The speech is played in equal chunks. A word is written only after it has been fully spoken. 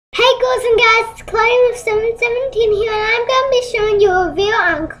Hey girls and guys, it's Clawdia with 717 here, and I'm going to be showing you a video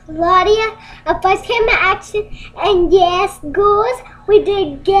on Clawdia, a first camera action. And yes, girls, we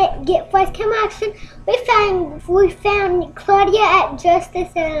did get first camera action. We found Clawdia at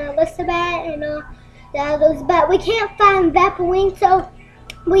Justice and Elizabeth and all the others, but we can't find Vaporwing, so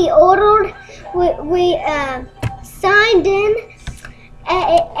we signed in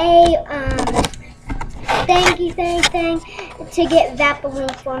a thank thing to get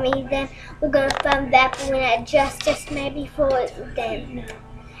Vaporwing for me. Then we're gonna find Vaporwing at Justice maybe for then.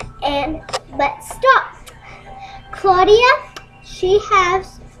 And let's start. Clawdia, she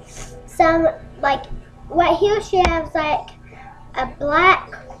has some like right here. She has like a black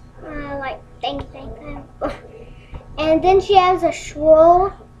like thing, and then she has a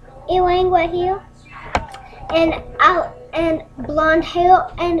swirl earring right here, and blonde hair,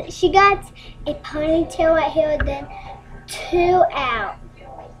 and she got a ponytail right here, then two out.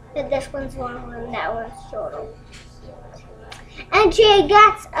 But this one's long and that one's shorter. And she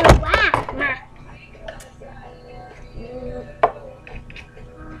got a wow.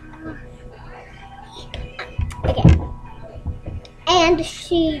 Okay. And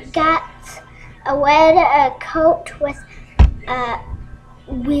she got a red coat with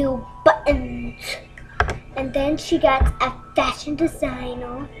wheel buttons. And then she got a fashion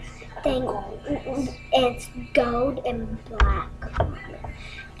designer thing, and it's gold and black.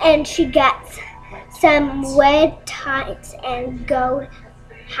 And she got some red tights and gold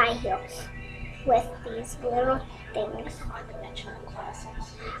high heels with these little things.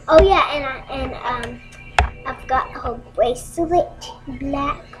 Oh yeah, and I've got her bracelet,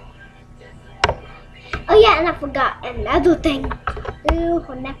 black. Oh yeah, and I forgot another thing. Ooh,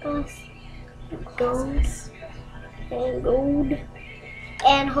 her necklace. Gold and gold,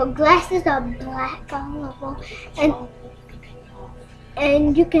 and her glasses are black all over,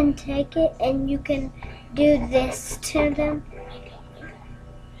 and you can take it and you can do this to them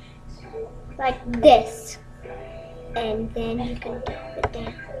like this, and then you can do it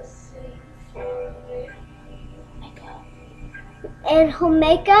down. And her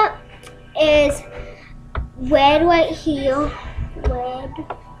makeup is red right here, red.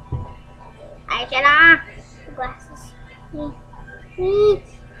 Eyeshadow, glasses,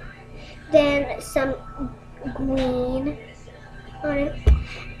 then some green on it,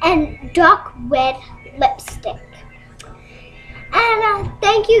 and dark red lipstick. And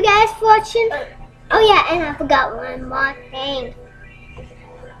thank you guys for watching. Oh yeah, and I forgot one more thing.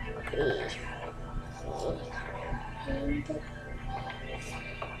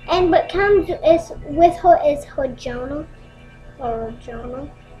 And what comes with her is her journal,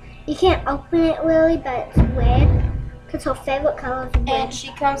 You can't open it really, but it's red because her favorite color is red. And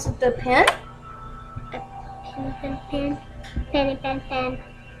she comes with the pen? A pen.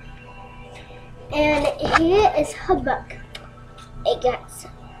 And here is her book. It got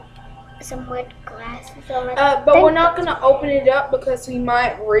some red glasses on it. But we're not going to open it up because we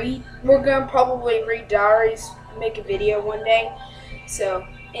might read. We're going to probably read diaries, make a video one day. So,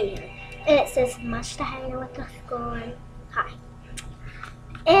 anyway. And it says, much to hang with the school and hi.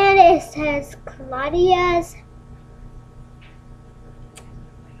 And it says Clawdia's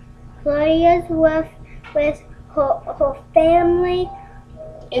with her family.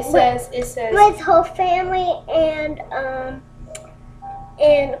 It says with her family and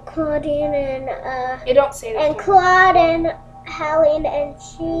Claudine and it don't say that. And Claude and Helen, and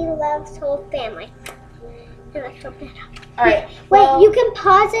she loves her family. And I feel better. Alright. Wait, you can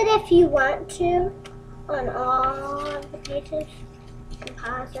pause it if you want to on all of the pages.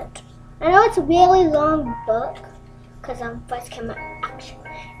 Pause it. I know it's a really long book because I'm first camera action.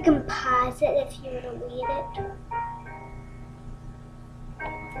 You can pause it if you want to read it.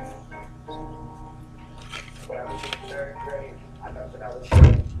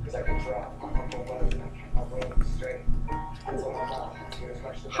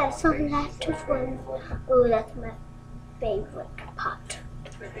 Have some left to fun. Oh, that's my favorite part.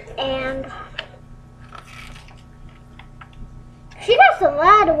 And she does a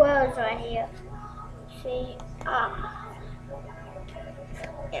lot of words right here. See,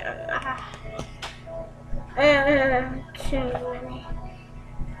 too many.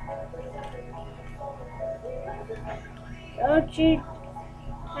 Don't you?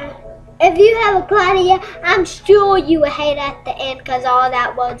 If you have a Clawdia, I'm sure you will hate at the end because all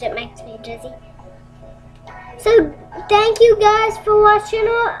that words, it makes me dizzy. So thank you guys for watching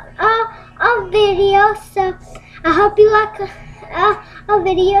our video. So I hope you like our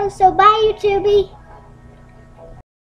video. So bye, YouTube.